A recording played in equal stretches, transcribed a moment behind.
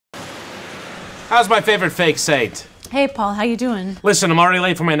How's my favorite fake saint? Hey, Paul, how you doing? Listen, I'm already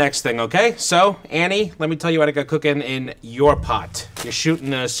late for my next thing, okay? So, Annie, let me tell you what I got cooking in your pot. You're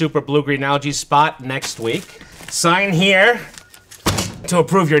shooting a super blue-green algae spot next week. Sign here to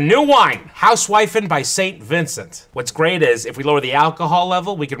approve your new wine, Housewifin' by St. Vincent. What's great is, if we lower the alcohol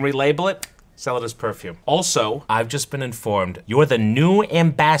level, we can relabel it, sell it as perfume. Also, I've just been informed you're the new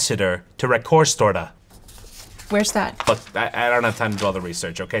ambassador to Recorstorda. Where's that? Look, I don't have time to do all the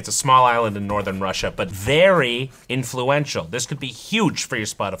research, okay? It's a small island in northern Russia, but very influential. This could be huge for your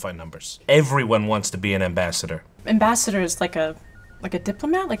Spotify numbers. Everyone wants to be an ambassador. Ambassador is like a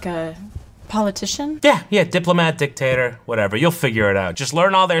diplomat, like a politician? Yeah, diplomat, dictator, whatever. You'll figure it out. Just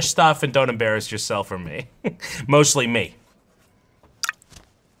learn all their stuff and don't embarrass yourself or me. Mostly me.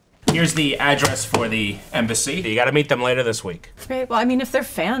 Here's the address for the embassy. You gotta meet them later this week. Great, well, I mean, if they're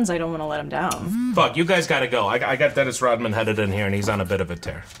fans, I don't want to let them down. Fuck, you guys gotta go. I got Dennis Rodman headed in here and he's on a bit of a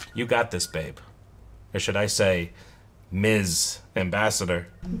tear. You got this, babe. Or should I say, Ms. Ambassador.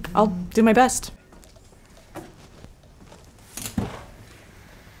 I'll do my best.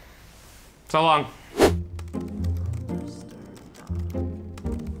 So long.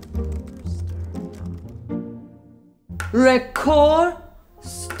 Recorstorda.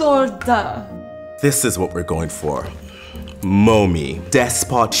 This is what we're going for. Mommy,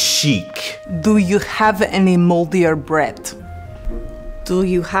 despot chic. Do you have any moldier bread? Do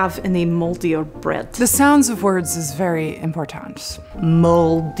you have any moldier bread? The sounds of words is very important.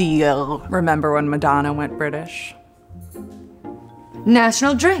 Moldier. Remember when Madonna went British?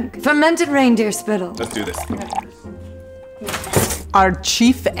 National drink, fermented reindeer spittle. Let's do this. Our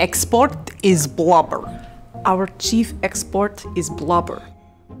chief export is blubber. Our chief export is blubber.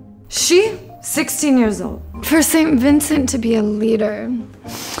 She, 16 years old. For St. Vincent to be a leader,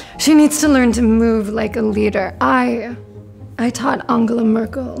 she needs to learn to move like a leader. I taught Angela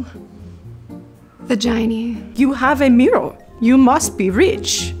Merkel. Vagina. You have a mirror. You must be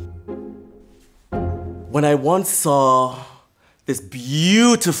rich. When I once saw this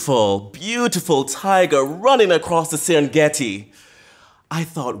beautiful, beautiful tiger running across the Serengeti, I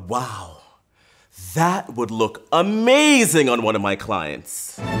thought, wow, that would look amazing on one of my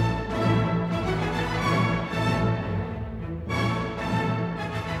clients.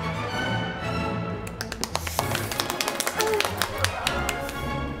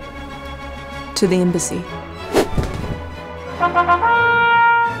 To the embassy.